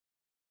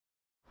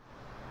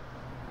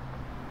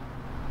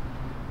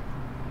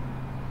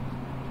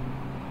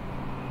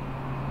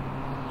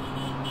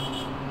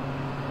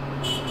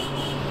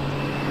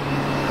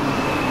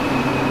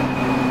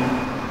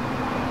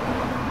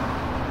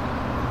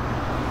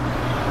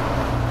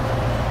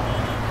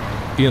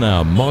In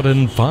our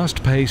modern,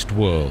 fast-paced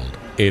world,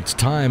 it's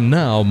time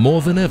now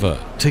more than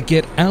ever to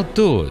get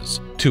outdoors,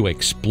 to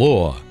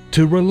explore,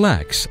 to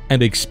relax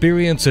and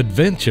experience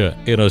adventure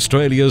in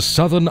Australia's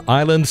southern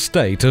island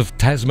state of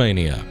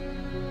Tasmania.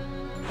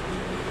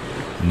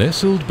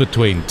 Nestled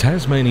between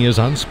Tasmania's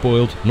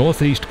unspoiled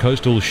northeast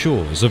coastal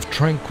shores of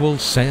tranquil,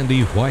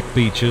 sandy white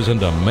beaches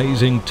and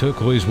amazing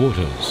turquoise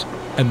waters,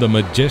 and the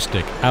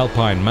majestic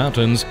alpine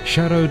mountains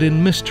shadowed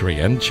in mystery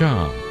and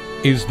charm,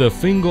 is the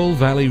Fingal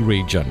Valley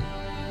region.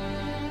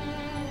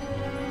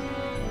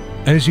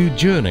 As you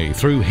journey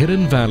through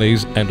hidden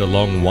valleys and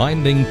along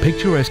winding,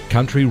 picturesque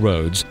country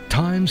roads,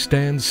 time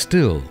stands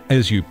still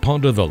as you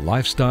ponder the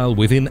lifestyle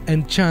within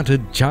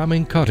enchanted,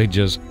 charming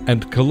cottages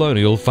and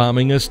colonial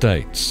farming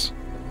estates.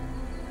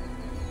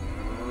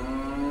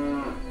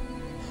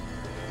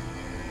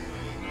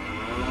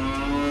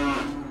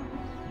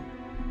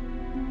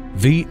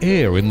 The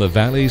air in the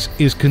valleys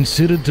is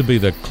considered to be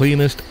the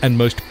cleanest and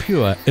most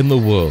pure in the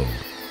world,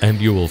 and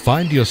you will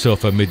find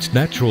yourself amidst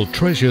natural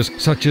treasures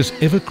such as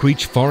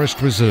Evercreech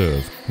Forest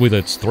Reserve with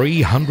its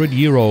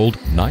 300-year-old,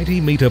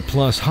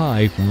 90-metre-plus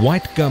high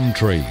white gum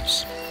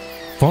trees.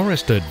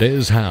 Forester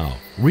Des Howe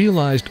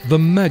realised the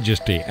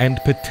majesty and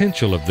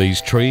potential of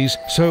these trees,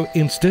 so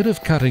instead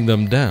of cutting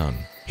them down,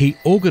 he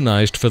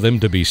organised for them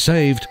to be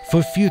saved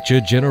for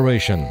future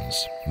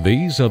generations.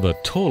 These are the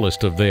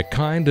tallest of their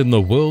kind in the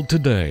world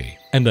today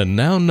and are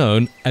now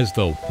known as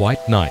the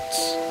White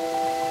Knights.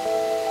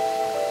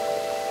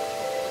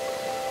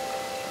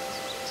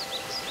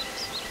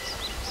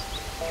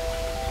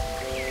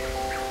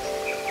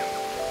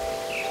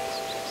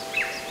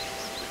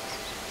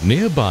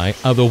 Nearby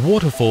are the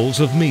waterfalls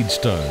of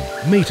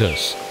Meadstone,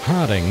 Meetus,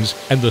 Hardings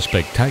and the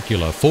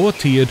spectacular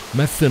four-tiered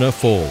Mathina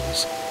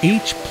Falls,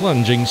 each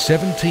plunging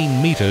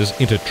 17 metres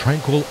into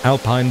tranquil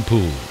alpine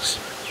pools.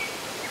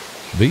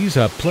 These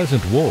are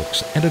pleasant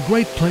walks and a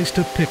great place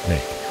to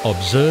picnic,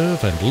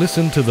 observe and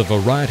listen to the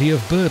variety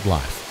of bird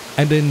life,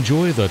 and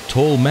enjoy the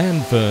tall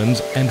man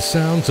ferns and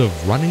sounds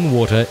of running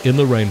water in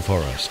the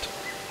rainforest.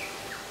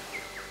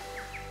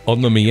 On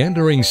the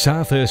meandering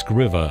South Esk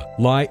River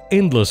lie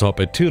endless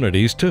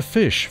opportunities to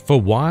fish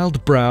for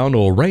wild brown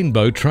or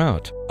rainbow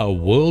trout, a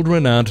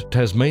world-renowned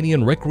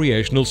Tasmanian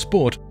recreational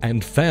sport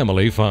and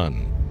family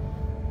fun.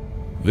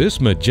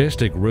 This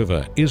majestic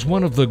river is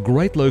one of the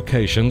great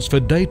locations for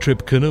day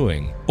trip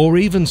canoeing or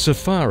even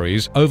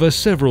safaris over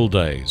several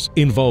days,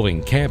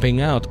 involving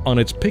camping out on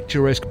its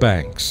picturesque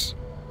banks.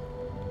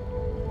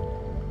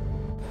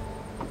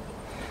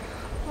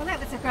 Well,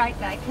 that was a great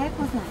day, Kat,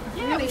 wasn't it?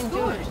 Yeah, it was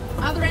good.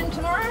 Other end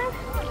tomorrow?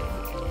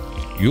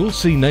 You'll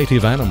see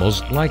native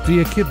animals like the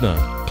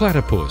echidna,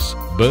 platypus,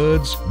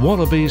 birds,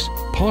 wallabies,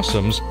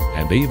 possums,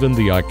 and even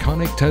the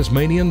iconic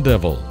Tasmanian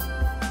devil.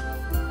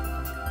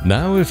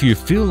 Now, if you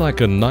feel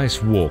like a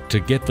nice walk to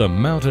get the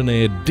mountain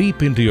air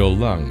deep into your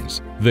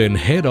lungs, then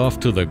head off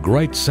to the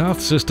Great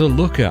South Sister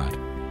Lookout.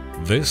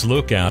 This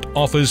lookout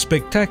offers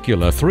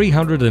spectacular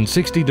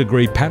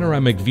 360-degree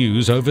panoramic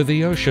views over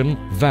the ocean,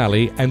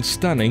 valley, and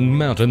stunning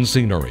mountain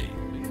scenery.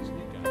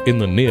 In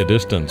the near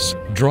distance,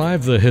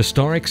 drive the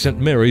historic St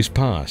Mary's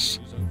Pass,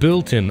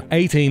 built in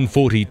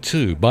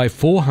 1842 by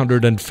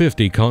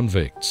 450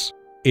 convicts.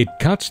 It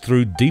cuts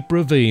through deep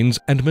ravines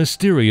and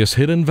mysterious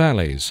hidden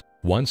valleys,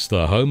 once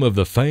the home of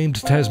the famed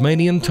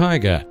Tasmanian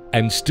tiger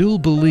and still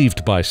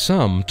believed by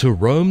some to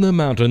roam the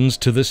mountains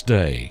to this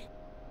day.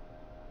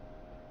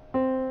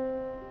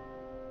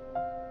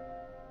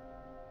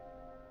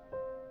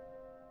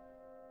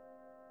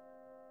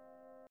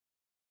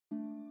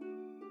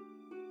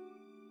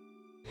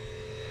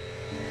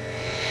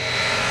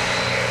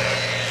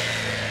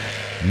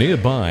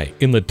 Nearby,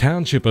 in the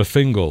township of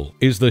Fingal,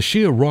 is the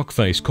sheer rock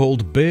face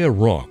called Bear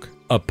Rock,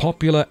 a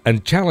popular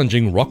and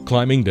challenging rock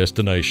climbing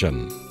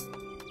destination.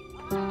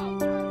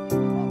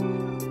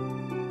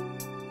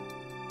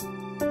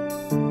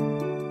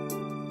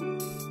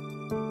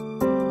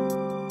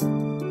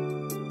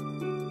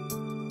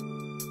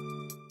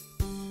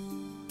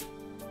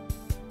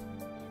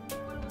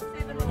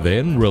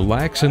 Then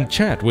relax and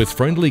chat with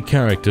friendly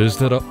characters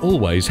that are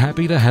always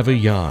happy to have a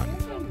yarn.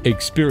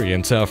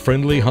 Experience our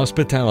friendly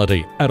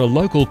hospitality at a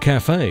local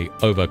cafe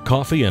over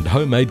coffee and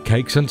homemade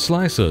cakes and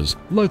slices,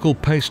 local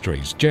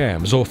pastries,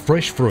 jams or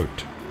fresh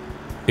fruit.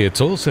 It's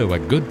also a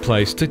good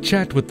place to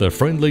chat with the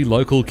friendly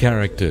local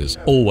characters,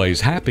 always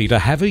happy to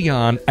have a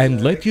yarn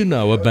and let you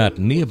know about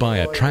nearby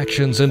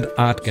attractions and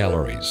art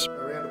galleries.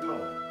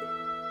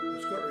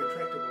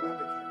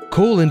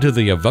 Call into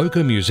the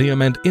Avoca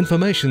Museum and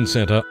Information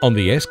Centre on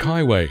the Esk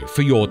Highway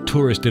for your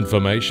tourist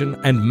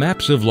information and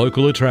maps of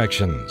local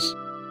attractions.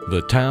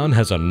 The town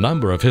has a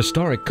number of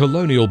historic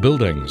colonial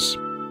buildings.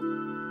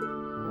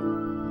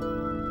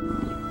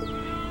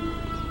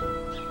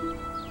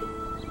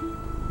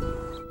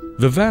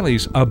 The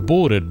valleys are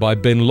bordered by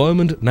Ben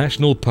Lomond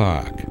National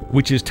Park,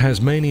 which is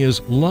Tasmania's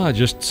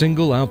largest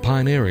single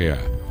alpine area,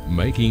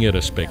 making it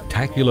a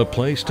spectacular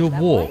place to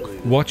walk,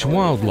 watch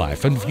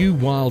wildlife and view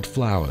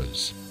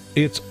wildflowers.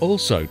 It's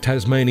also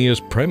Tasmania's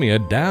premier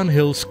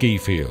downhill ski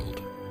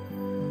field.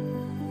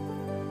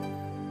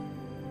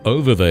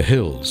 Over the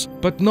hills,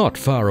 but not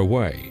far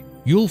away,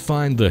 you'll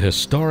find the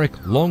historic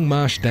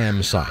Longmarsh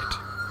Dam site.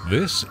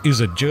 This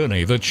is a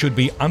journey that should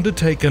be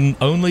undertaken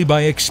only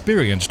by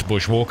experienced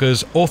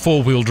bushwalkers or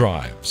four-wheel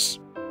drives.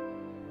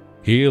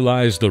 Here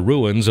lies the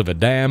ruins of a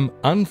dam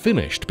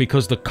unfinished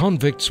because the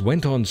convicts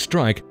went on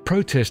strike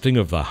protesting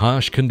of the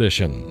harsh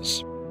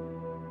conditions.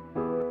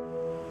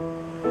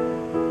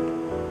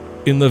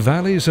 In the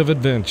Valleys of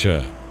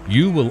Adventure,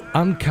 you will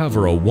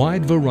uncover a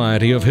wide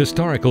variety of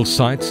historical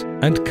sites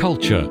and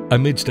culture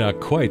amidst our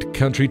quaint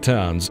country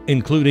towns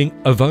including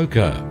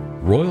Avoca,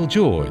 Royal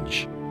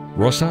George,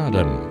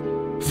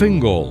 Rossarden,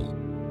 Fingal,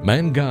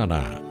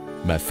 Mangana,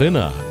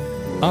 Mathina,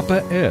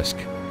 Upper Esk,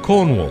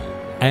 Cornwall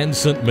and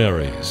St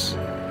Mary's.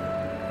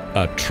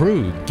 A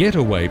true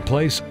getaway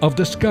place of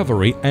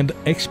discovery and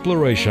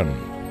exploration,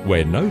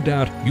 where no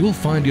doubt you'll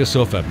find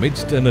yourself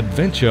amidst an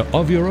adventure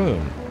of your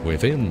own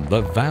within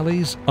the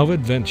Valleys of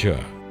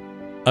Adventure.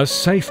 A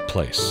safe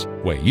place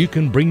where you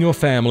can bring your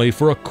family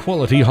for a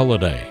quality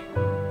holiday,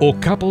 or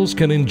couples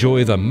can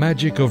enjoy the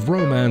magic of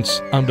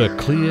romance under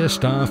clear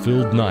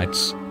star-filled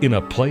nights in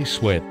a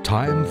place where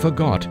time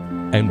forgot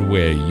and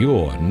where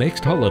your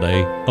next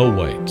holiday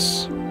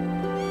awaits.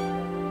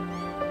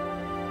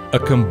 A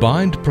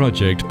combined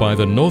project by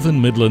the Northern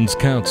Midlands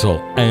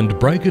Council and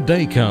Break a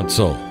Day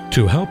Council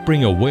to help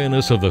bring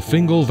awareness of the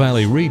Fingal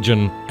Valley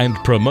region and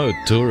promote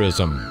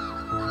tourism.